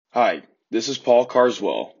Hi, this is Paul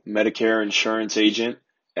Carswell, Medicare insurance agent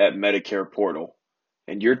at Medicare Portal,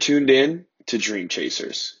 and you're tuned in to Dream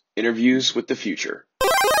Chasers, interviews with the future.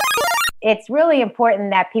 It's really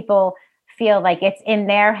important that people feel like it's in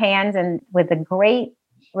their hands and with a great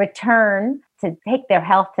return to take their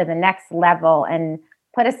health to the next level and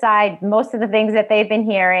put aside most of the things that they've been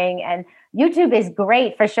hearing. And YouTube is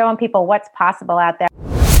great for showing people what's possible out there.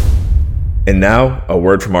 And now, a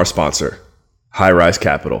word from our sponsor, High Rise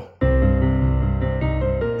Capital.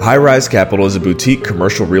 High Rise Capital is a boutique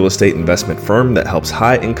commercial real estate investment firm that helps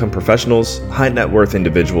high-income professionals, high-net-worth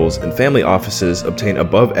individuals, and family offices obtain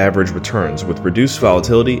above-average returns with reduced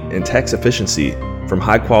volatility and tax efficiency from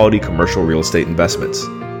high-quality commercial real estate investments.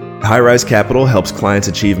 High Rise Capital helps clients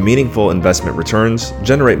achieve meaningful investment returns,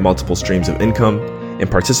 generate multiple streams of income, and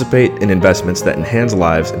participate in investments that enhance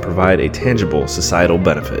lives and provide a tangible societal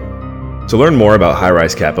benefit. To learn more about High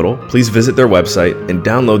Rise Capital, please visit their website and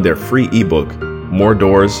download their free ebook, More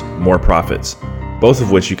Doors, More Profits, both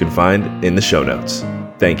of which you can find in the show notes.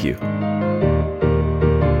 Thank you.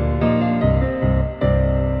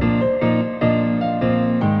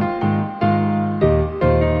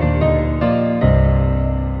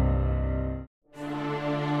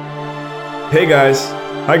 Hey guys,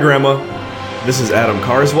 hi Grandma. This is Adam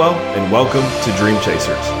Carswell, and welcome to Dream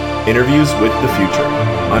Chasers, interviews with the future.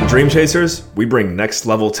 On Dream Chasers, we bring next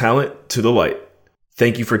level talent to the light.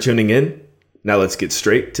 Thank you for tuning in. Now let's get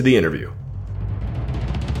straight to the interview.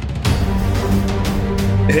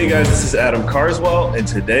 Hey guys, this is Adam Carswell, and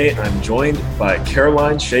today I'm joined by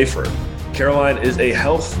Caroline Schaefer. Caroline is a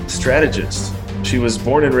health strategist. She was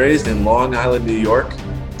born and raised in Long Island, New York,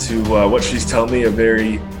 to what she's telling me, a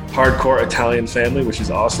very hardcore Italian family, which is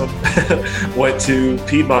awesome. Went to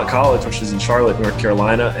Piedmont College, which is in Charlotte, North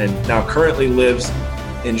Carolina, and now currently lives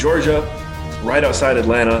in Georgia, right outside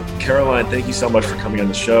Atlanta. Caroline, thank you so much for coming on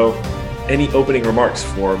the show. Any opening remarks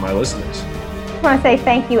for my listeners? I want to say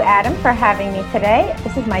thank you, Adam, for having me today.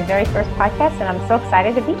 This is my very first podcast, and I'm so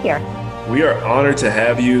excited to be here. We are honored to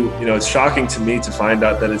have you. You know, it's shocking to me to find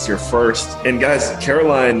out that it's your first. And guys,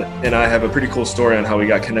 Caroline and I have a pretty cool story on how we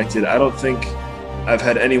got connected. I don't think I've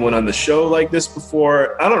had anyone on the show like this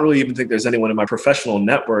before. I don't really even think there's anyone in my professional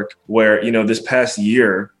network where, you know, this past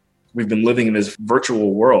year, we've been living in this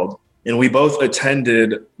virtual world. And we both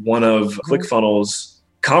attended one of ClickFunnels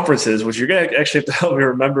conferences, which you're going to actually have to help me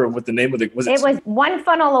remember what the name of it was. It was One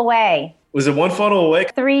Funnel Away. Was it One Funnel Away?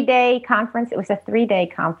 3-day conference. It was a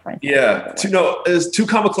 3-day conference. Yeah. It was Two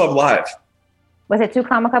Comma Club Live. Was it Two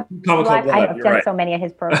Comma Club Live? I've done so many of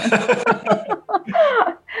his programs.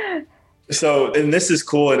 So, and this is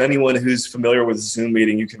cool. And anyone who's familiar with Zoom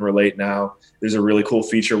meeting, you can relate now. There's a really cool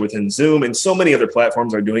feature within Zoom, and so many other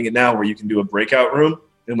platforms are doing it now, where you can do a breakout room.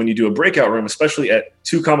 And when you do a breakout room, especially at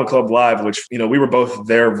Two Comma Club Live, which, you know, we were both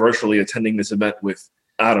there virtually attending this event with,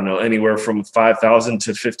 I don't know, anywhere from 5,000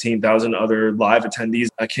 to 15,000 other live attendees.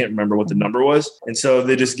 I can't remember what the number was. And so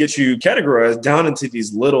they just get you categorized down into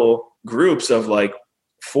these little groups of like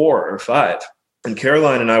 4 or 5. And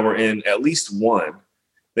Caroline and I were in at least one.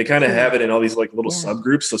 They kind of have it in all these like little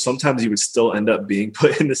subgroups. So sometimes you would still end up being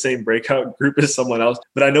put in the same breakout group as someone else.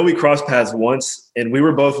 But I know we crossed paths once, and we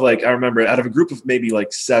were both like, I remember out of a group of maybe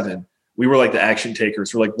like 7, we were like the action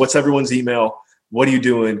takers. We're like, what's everyone's email? What are you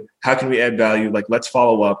doing? How can we add value? Like, let's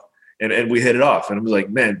follow up. And we hit it off. And I was like,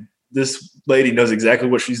 man, this lady knows exactly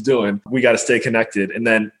what she's doing. We got to stay connected. And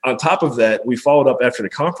then on top of that, we followed up after the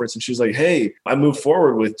conference, and she was like, hey, I moved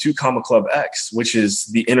forward with Two Comma Club X, which is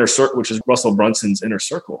the inner circle, which is Russell Brunson's inner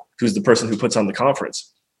circle, who's the person who puts on the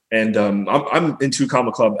conference. And I'm in Two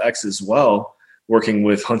Comma Club X as well, working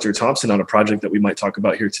with Hunter Thompson on a project that we might talk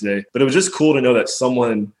about here today. But it was just cool to know that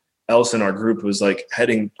someone else in our group was like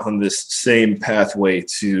heading on this same pathway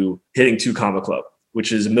to hitting Two Comma Club,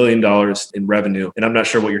 which is $1 million in revenue. And I'm not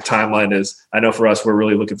sure what your timeline is. I know for us, we're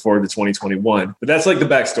really looking forward to 2021. But that's like the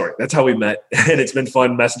backstory. That's how we met. And it's been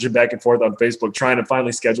fun messaging back and forth on Facebook, trying to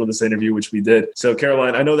finally schedule this interview, which we did. So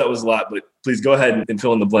Caroline, I know that was a lot, but please go ahead and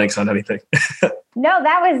fill in the blanks on anything. No,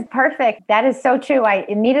 that was perfect. That is so true. I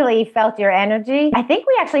immediately felt your energy. I think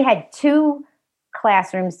we actually had 2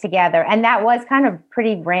 classrooms together, and that was kind of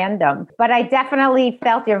pretty random, but I definitely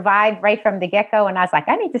felt your vibe right from the get-go, and I was like,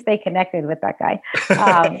 I need to stay connected with that guy.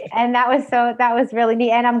 And that was really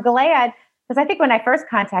neat. And I'm glad, because I think when I first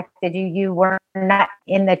contacted you, you were not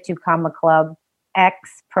in the Two Comma Club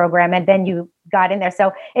X program, and then you got in there.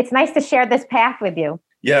 So it's nice to share this path with you.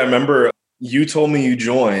 Yeah, I remember you told me you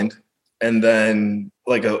joined, and then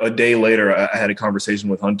like a day later, I had a conversation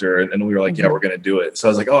with Hunter and we were like, yeah, we're going to do it. So I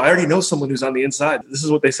was like, oh, I already know someone who's on the inside. This is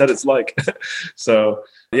what they said it's like. So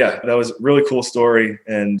yeah, that was a really cool story.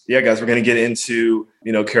 And yeah, guys, we're going to get into,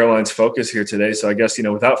 Caroline's focus here today. So I guess,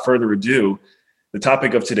 without further ado, the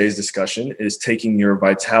topic of today's discussion is taking your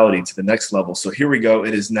vitality to the next level. So here we go.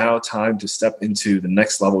 It is now time to step into the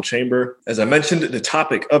next level chamber. As I mentioned, the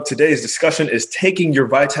topic of today's discussion is taking your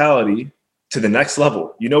vitality to the next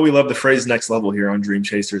level. We love the phrase next level here on Dream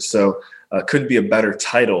Chasers. So couldn't be a better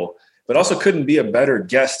title, but also couldn't be a better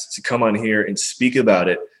guest to come on here and speak about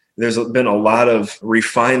it. There's been a lot of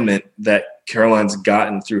refinement that Caroline's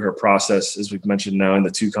gotten through her process, as we've mentioned now in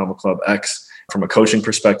the 2 Comma Club X, from a coaching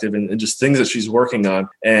perspective and just things that she's working on.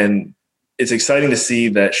 And it's exciting to see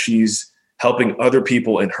that she's helping other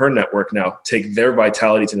people in her network now take their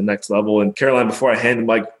vitality to the next level. And Caroline, before I hand the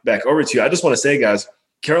mic back over to you, I just want to say, guys,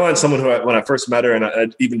 Caroline's someone who, when I first met her, and I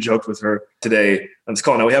even joked with her today on this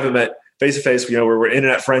call. Now, we haven't met face to face, we're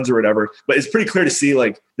internet friends or whatever, but it's pretty clear to see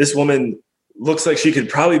like this woman looks like she could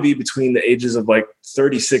probably be between the ages of like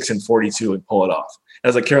 36 and 42 and pull it off. I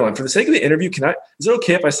was like, Caroline, for the sake of the interview, is it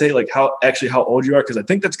okay if I say like how old you are? Because I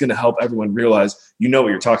think that's going to help everyone realize you know what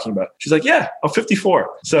you're talking about. She's like, yeah, I'm 54.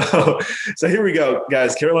 So here we go,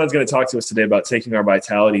 guys. Caroline's going to talk to us today about taking our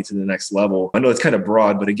vitality to the next level. I know it's kind of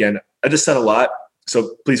broad, but again, I just said a lot.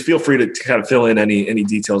 So please feel free to kind of fill in any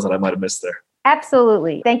details that I might have missed there.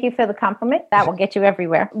 Absolutely. Thank you for the compliment. That will get you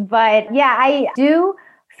everywhere. But yeah, I do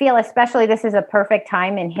feel especially this is a perfect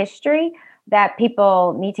time in history that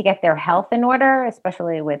people need to get their health in order,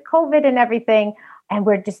 especially with COVID and everything. And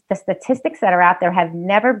the statistics that are out there have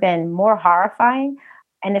never been more horrifying.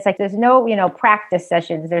 And it's like, there's no, practice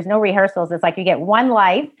sessions. There's no rehearsals. It's like you get one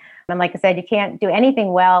life. And like I said, you can't do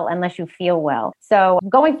anything well unless you feel well. So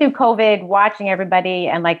going through COVID, watching everybody.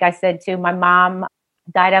 And like I said, too, my mom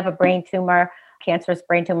died of a brain tumor, cancerous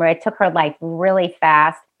brain tumor. It took her life really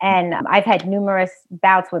fast. And I've had numerous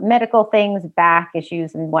bouts with medical things, back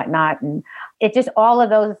issues and whatnot. And it just, all of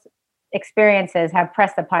those experiences have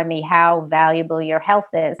pressed upon me how valuable your health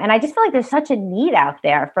is. And I just feel like there's such a need out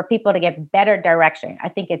there for people to get better direction. I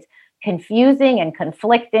think it's confusing and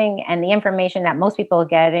conflicting, and the information that most people are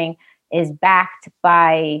getting is backed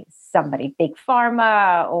by somebody, big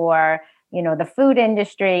pharma or, the food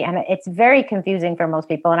industry. And it's very confusing for most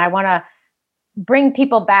people. And I want to bring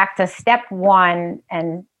people back to step one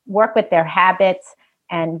and work with their habits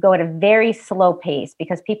and go at a very slow pace,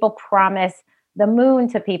 because people promise the moon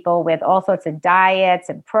to people with all sorts of diets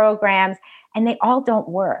and programs, and they all don't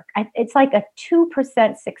work. It's like a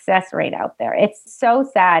 2% success rate out there. It's so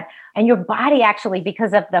sad. And your body actually,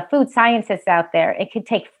 because of the food scientists out there, it could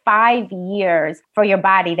take 5 years for your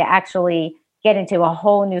body to actually get into a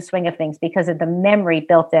whole new swing of things because of the memory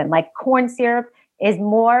built in. Like corn syrup is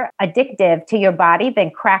more addictive to your body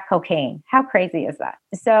than crack cocaine. How crazy is that?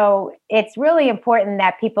 So it's really important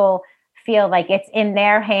that people feel like it's in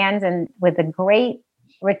their hands and with a great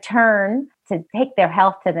return to take their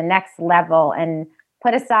health to the next level and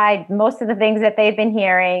put aside most of the things that they've been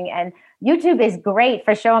hearing. And YouTube is great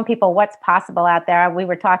for showing people what's possible out there. We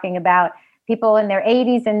were talking about people in their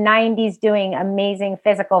 80s and 90s doing amazing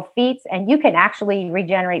physical feats, and you can actually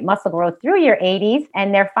regenerate muscle growth through your 80s.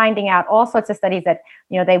 And they're finding out all sorts of studies that,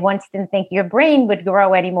 they once didn't think your brain would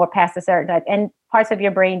grow anymore past a certain time. And parts of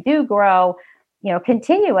your brain do grow,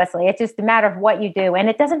 continuously. It's just a matter of what you do. And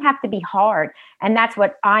it doesn't have to be hard. And that's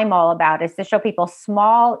what I'm all about, is to show people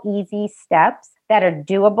small, easy steps that are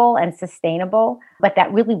doable and sustainable, but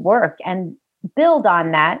that really work, and build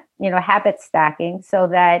on that, habit stacking, so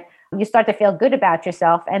that you start to feel good about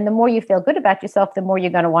yourself. And the more you feel good about yourself, the more you're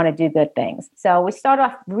going to want to do good things. So we start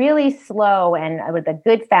off really slow and with a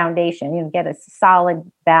good foundation, get a solid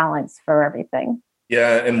balance for everything.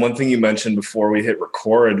 Yeah. And one thing you mentioned before we hit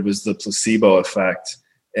record was the placebo effect.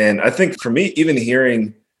 And I think for me, even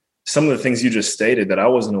hearing some of the things you just stated that I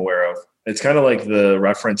wasn't aware of, it's kind of like the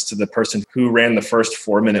reference to the person who ran the first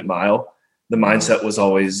 4-minute mile. The mindset was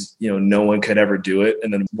always, no one could ever do it.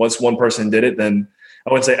 And then once one person did it, then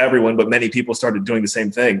I wouldn't say everyone, but many people started doing the same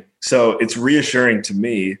thing. So it's reassuring to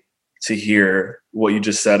me to hear what you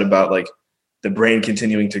just said about like the brain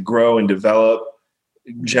continuing to grow and develop,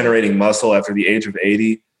 generating muscle after the age of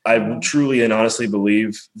 80. I truly and honestly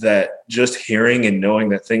believe that just hearing and knowing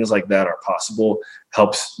that things like that are possible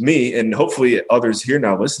helps me, and hopefully others here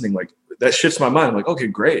now listening, like that shifts my mind. I'm like, okay,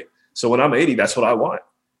 great. So when I'm 80, that's what I want.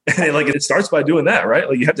 And like, it starts by doing that, right?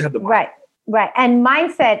 Like you have to have the mind. Right. And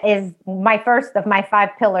mindset is my first of my 5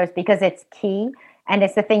 pillars, because it's key. And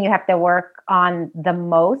it's the thing you have to work on the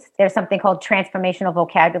most. There's something called transformational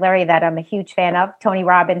vocabulary that I'm a huge fan of. Tony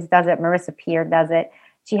Robbins does it. Marissa Peer does it.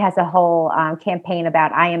 She has a whole campaign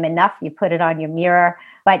about I am enough. You put it on your mirror.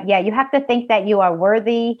 But yeah, you have to think that you are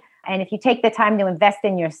worthy. And if you take the time to invest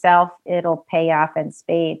in yourself, it'll pay off in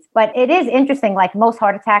spades. But it is interesting, like most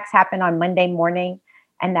heart attacks happen on Monday morning.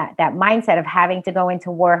 And that mindset of having to go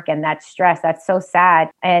into work and that stress, that's so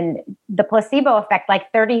sad. And the placebo effect,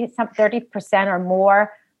 like 30% or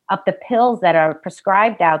more of the pills that are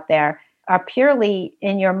prescribed out there are purely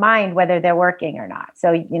in your mind, whether they're working or not.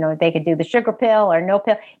 So, they could do the sugar pill or no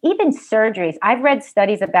pill, even surgeries. I've read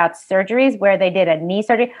studies about surgeries where they did a knee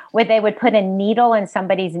surgery, where they would put a needle in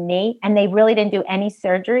somebody's knee and they really didn't do any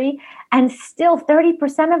surgery. And still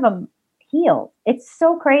 30% of them healed. It's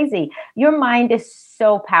so crazy. Your mind is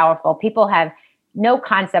so powerful. People have no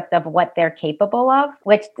concept of what they're capable of,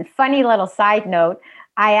 which, funny little side note,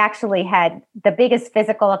 I actually had the biggest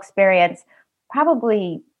physical experience,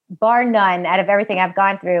 probably bar none, out of everything I've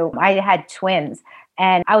gone through. I had twins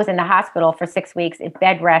and I was in the hospital for 6 weeks in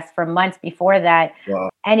bed rest for months before that. Wow.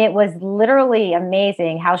 And it was literally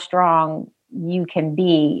amazing how strong you can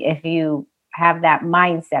be if you have that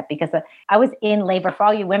mindset, because I was in labor. For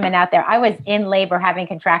all you women out there, I was in labor having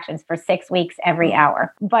contractions for 6 weeks every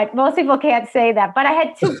hour. But most people can't say that. But I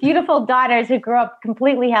had two beautiful daughters who grew up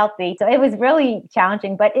completely healthy. So it was really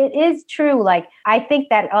challenging. But it is true. Like, I think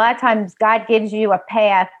that a lot of times God gives you a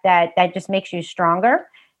path that just makes you stronger.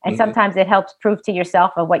 And sometimes it helps prove to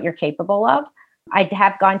yourself of what you're capable of. I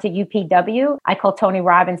have gone to UPW. I call Tony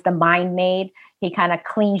Robbins the mind maid. He kind of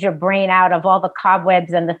cleans your brain out of all the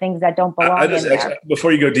cobwebs and the things that don't belong in there. Actually,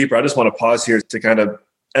 before you go deeper, I just want to pause here to kind of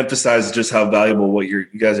emphasize just how valuable what you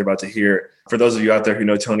guys are about to hear. For those of you out there who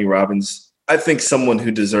know Tony Robbins, I think someone who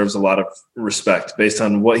deserves a lot of respect based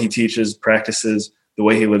on what he teaches, practices, the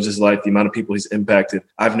way he lives his life, the amount of people he's impacted.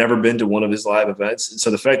 I've never been to one of his live events. And so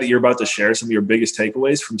the fact that you're about to share some of your biggest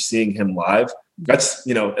takeaways from seeing him live, that's,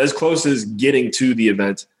 as close as getting to the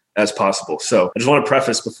event as possible. So I just want to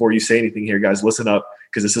preface before you say anything here, guys, listen up,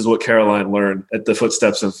 because this is what Caroline learned at the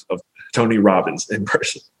footsteps of Tony Robbins in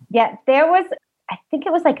person. Yeah, there was, I think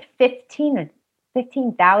it was like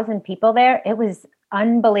 15,000 people there. It was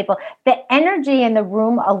unbelievable. The energy in the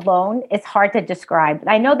room alone is hard to describe.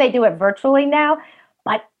 I know they do it virtually now,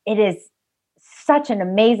 but it is such an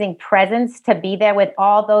amazing presence to be there with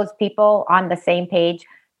all those people on the same page,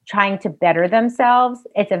 trying to better themselves.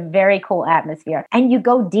 It's a very cool atmosphere. And you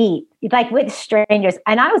go deep, like with strangers.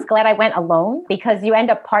 And I was glad I went alone, because you end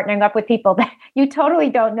up partnering up with people that you totally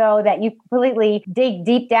don't know, that you completely dig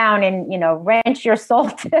deep down and, wrench your soul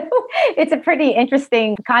to. It's a pretty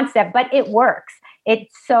interesting concept, but it works. It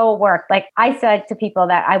so worked. Like I said to people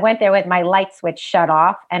that I went there with my light switch shut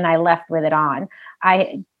off and I left with it on.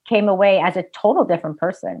 I came away as a total different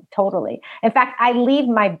person. Totally. In fact, I leave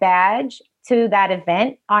my badge to that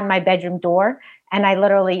event on my bedroom door. And I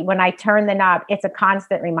literally, when I turn the knob, it's a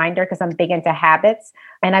constant reminder, because I'm big into habits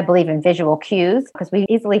and I believe in visual cues, because we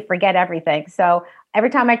easily forget everything. So every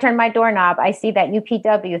time I turn my doorknob, I see that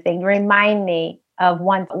UPW thing, remind me of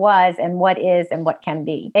what was and what is and what can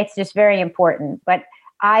be. It's just very important. But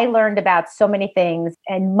I learned about so many things,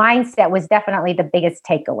 and mindset was definitely the biggest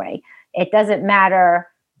takeaway. It doesn't matter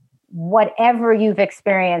whatever you've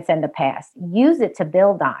experienced in the past, use it to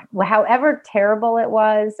build on. However terrible it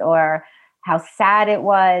was or how sad it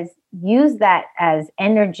was, use that as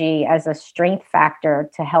energy, as a strength factor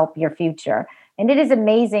to help your future. And it is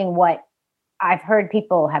amazing what I've heard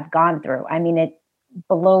people have gone through. I mean, it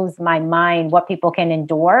blows my mind what people can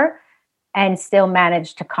endure and still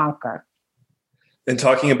manage to conquer. And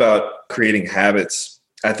talking about creating habits,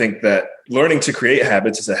 I think that learning to create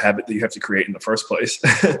habits is a habit that you have to create in the first place.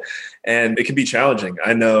 And it can be challenging.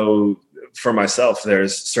 I know for myself,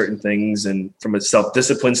 there's certain things, and from a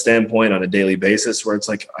self-discipline standpoint on a daily basis, where it's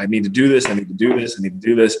like, I need to do this, I need to do this, I need to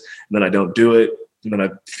do this. And then I don't do it. And then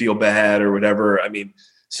I feel bad or whatever. I mean,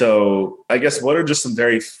 so I guess what are just some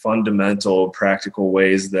very fundamental, practical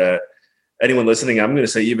ways that anyone listening, I'm going to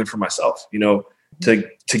say even for myself,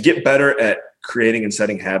 to get better at creating and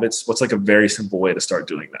setting habits, what's like a very simple way to start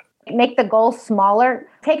doing that? Make the goal smaller.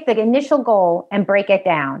 Take the initial goal and break it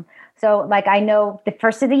down. So like, I know the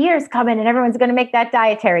first of the year is coming and everyone's going to make that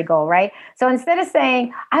dietary goal, right? So instead of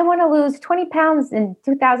saying, I want to lose 20 pounds in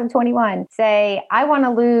 2021, say, I want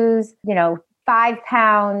to lose, 5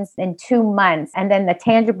 pounds in 2 months. And then the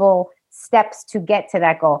tangible steps to get to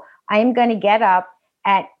that goal. I am going to get up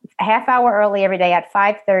at a half hour early every day at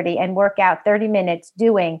 5:30 and work out 30 minutes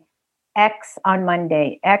doing X on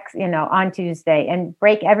Monday, X, on Tuesday, and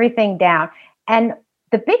break everything down. And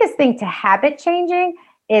the biggest thing to habit changing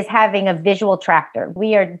is having a visual tractor.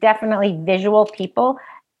 We are definitely visual people.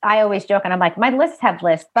 I always joke and I'm like, my lists have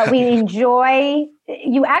lists, but we enjoy,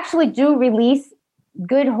 you actually do release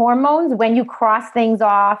good hormones when you cross things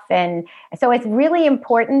off. And so it's really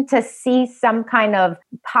important to see some kind of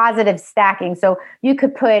positive stacking. So you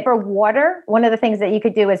could put, for water, one of the things that you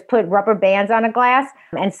could do is put rubber bands on a glass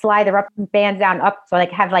and slide the rubber bands down up. So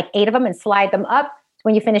like have like 8 of them and slide them up.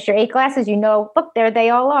 When you finish your 8 glasses, you know, look, there they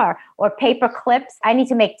all are. Or paper clips. I need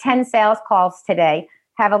to make 10 sales calls today.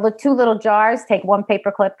 Have 2 little jars, take 1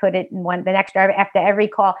 paper clip, put it in the next jar after every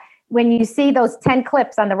call. When you see those 10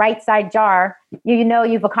 clips on the right side jar, you know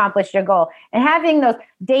you've accomplished your goal. And having those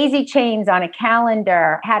daisy chains on a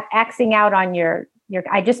calendar, Xing out on your,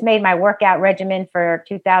 I just made my workout regimen for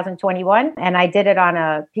 2021, and I did it on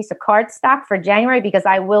a piece of cardstock for January because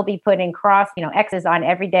I will be putting X's on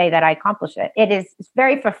every day that I accomplish it. It's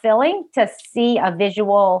very fulfilling to see a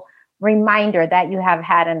visual reminder that you have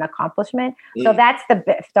had an accomplishment. So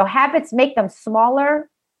so habits, make them smaller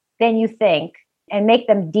than you think and make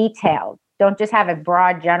them detailed. Don't just have a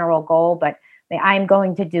broad general goal, but I'm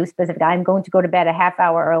going to do specific. I'm going to go to bed a half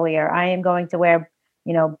hour earlier. I am going to wear,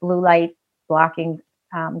 blue light blocking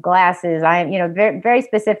glasses. I am, very, very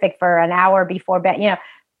specific for an hour before bed.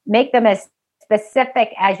 Make them as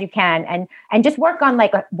specific as you can, and just work on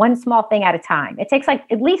like one small thing at a time. It takes like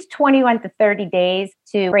at least 21 to 30 days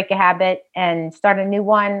to break a habit and start a new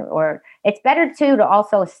one. Or it's better too to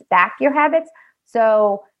also stack your habits.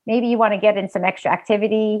 So maybe you want to get in some extra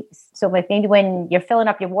activity. So like maybe when you're filling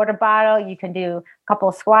up your water bottle, you can do a couple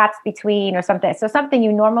of squats between or something. So something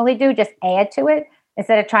you normally do, just add to it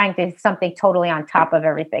instead of trying to do something totally on top of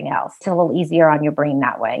everything else. It's a little easier on your brain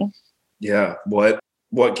that way. Yeah.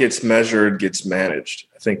 What gets measured gets managed.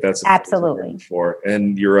 I think that's absolutely for.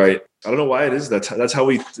 And you're right. I don't know why it is. That's how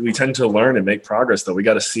we tend to learn and make progress, though. We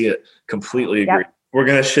got to see it. Completely agree. Yep. We're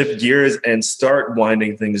going to shift gears and start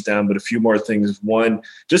winding things down, but a few more things.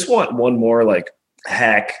 Just want one more like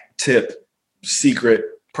hack, tip, secret,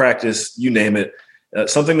 practice, you name it.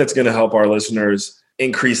 Something that's going to help our listeners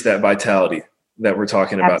increase that vitality that we're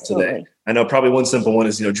talking about today. I know probably one simple one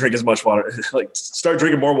is, drink as much water, like start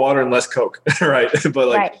drinking more water and less Coke, right? But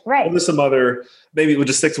like, right. There's some other, maybe we'll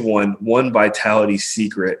just stick to one vitality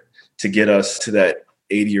secret to get us to that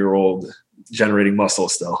 80-year-old generating muscle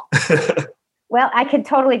still. Well, I could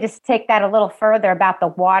totally just take that a little further about the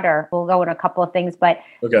water. We'll go in a couple of things, but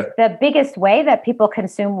The biggest way that people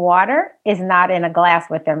consume water is not in a glass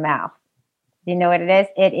with their mouth. Do you know what it is?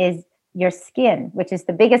 It is your skin, which is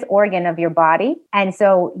the biggest organ of your body. And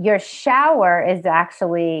so your shower is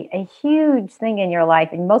actually a huge thing in your life.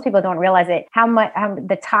 And most people don't realize it, how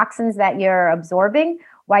the toxins that you're absorbing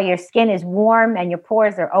while your skin is warm and your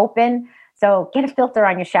pores are open. So get a filter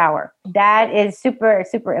on your shower. That is super,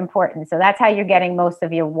 super important. So that's how you're getting most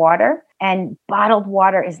of your water. And bottled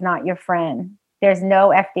water is not your friend. There's no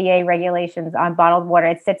FDA regulations on bottled water.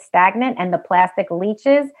 It sits stagnant and the plastic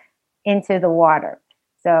leaches into the water.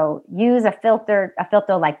 So use a filter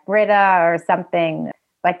like Brita or something,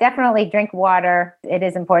 but definitely drink water. It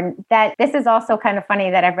is important. That this is also kind of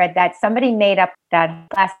funny that I've read that somebody made up that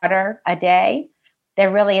glass of water a day.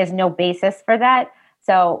 There really is no basis for that.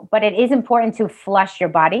 So, but it is important to flush your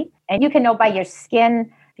body, and you can know by your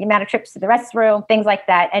skin, the amount of trips to the restroom, things like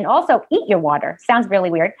that. And also eat your water. Sounds really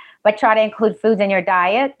weird, but try to include foods in your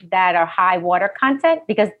diet that are high water content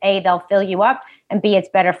because A, they'll fill you up, and B, it's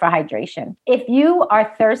better for hydration. If you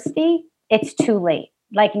are thirsty, it's too late.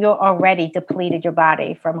 Like you're already depleted your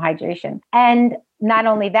body from hydration. And not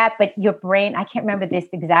only that, but your brain, I can't remember this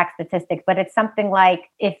exact statistic, but it's something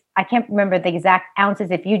like I can't remember the exact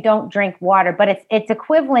ounces if you don't drink water, but it's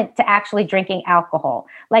equivalent to actually drinking alcohol.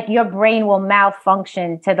 Like your brain will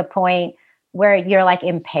malfunction to the point where you're like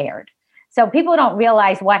impaired. So people don't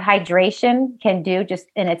realize what hydration can do just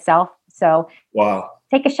in itself. So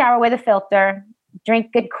Take a shower with a filter,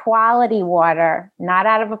 drink good quality water, not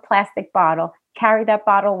out of a plastic bottle. Carry that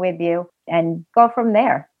bottle with you and go from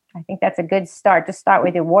there. I think that's a good start. To start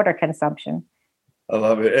with your water consumption. I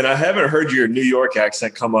love it. And I haven't heard your New York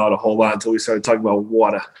accent come out a whole lot until we started talking about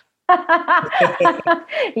water.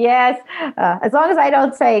 Yes. As long as I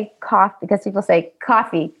don't say coffee, because people say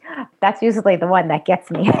coffee. That's usually the one that gets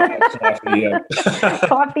me. Coffee,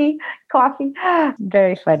 yeah. Coffee.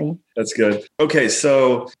 Very funny. That's good. Okay.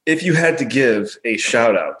 So if you had to give a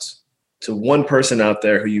shout out to one person out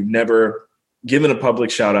there who you've never given a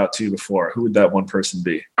public shout out to before, who would that one person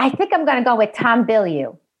be? I think I'm going to go with Tom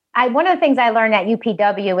Bilyeu. One of the things I learned at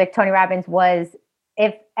UPW with Tony Robbins was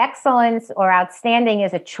if excellence or outstanding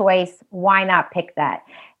is a choice, why not pick that?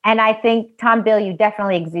 And I think Tom Bilyeu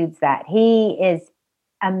definitely exudes that. He is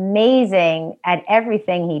amazing at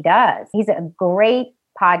everything he does. He's a great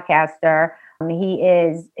podcaster.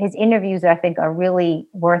 His interviews, I think, are really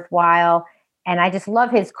worthwhile. And I just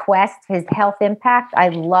love his quest, his health impact. I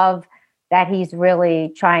love that he's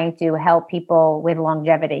really trying to help people with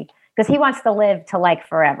longevity because he wants to live to like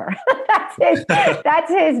forever. That's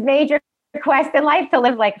his major quest in life, to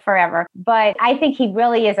live like forever. But I think he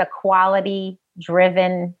really is a quality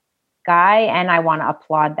driven guy. And I want to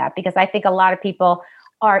applaud that because I think a lot of people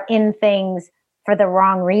are in things for the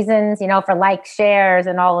wrong reasons, for like shares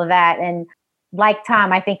and all of that. And like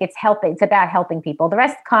Tom, I think it's about helping people. The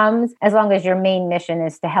rest comes as long as your main mission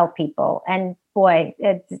is to help people. And boy,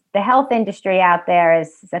 the health industry out there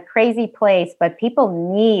is a crazy place, but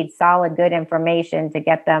people need solid, good information to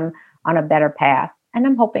get them on a better path. And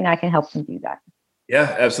I'm hoping I can help them do that.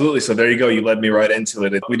 Yeah, absolutely. So there you go. You led me right into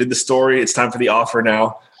it. We did the story. It's time for the offer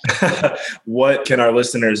now. What can our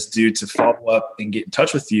listeners do to follow up and get in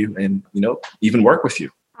touch with you and, even work with you?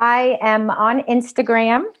 I am on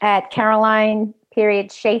Instagram at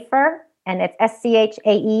Caroline.Schaefer, and it's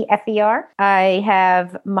SCHAEFER. I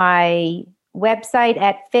have my website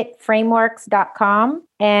at fitframeworks.com.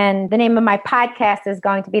 And the name of my podcast is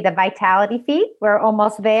going to be The Vitality Feed. We're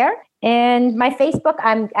almost there. And my Facebook,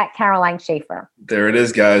 I'm at Caroline Schaefer. There it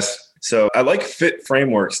is, guys. So I like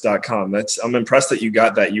fitframeworks.com. I'm impressed that you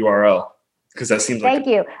got that URL because that seems like... Thank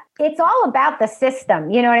you. It's all about the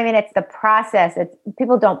system. You know what I mean? It's the process.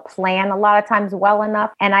 People don't plan a lot of times well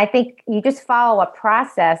enough. And I think you just follow a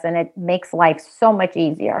process and it makes life so much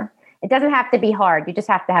easier. It doesn't have to be hard. You just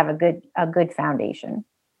have to have a good foundation.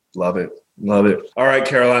 Love it. Love it. All right,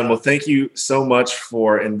 Caroline. Well, thank you so much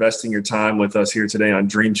for investing your time with us here today on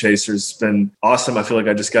Dream Chasers. It's been awesome. I feel like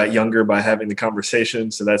I just got younger by having the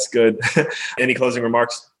conversation, so that's good. Any closing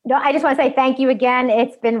remarks? No, I just want to say thank you again.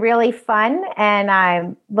 It's been really fun, and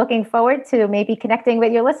I'm looking forward to maybe connecting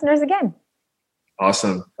with your listeners again.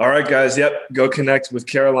 Awesome. All right, guys. Yep. Go connect with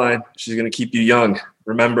Caroline. She's going to keep you young.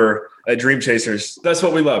 Remember, at Dream Chasers, that's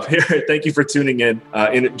what we love here. Thank you for tuning in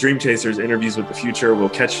Dream Chasers, Interviews with the Future. We'll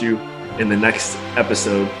catch you in the next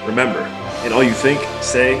episode. Remember, in all you think,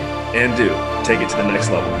 say, and do, take it to the next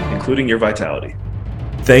level, including your vitality.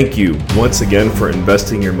 Thank you once again for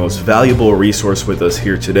investing your most valuable resource with us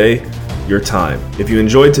here today, your time. If you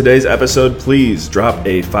enjoyed today's episode, please drop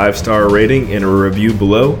a 5-star rating and a review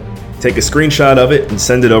below. Take a screenshot of it and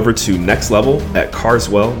send it over to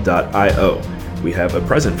nextlevel@carswell.io. We have a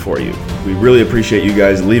present for you. We really appreciate you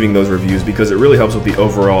guys leaving those reviews because it really helps with the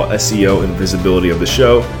overall SEO and visibility of the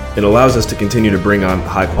show and allows us to continue to bring on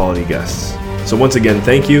high quality guests. So once again,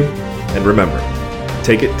 thank you. And remember,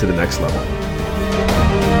 take it to the next level.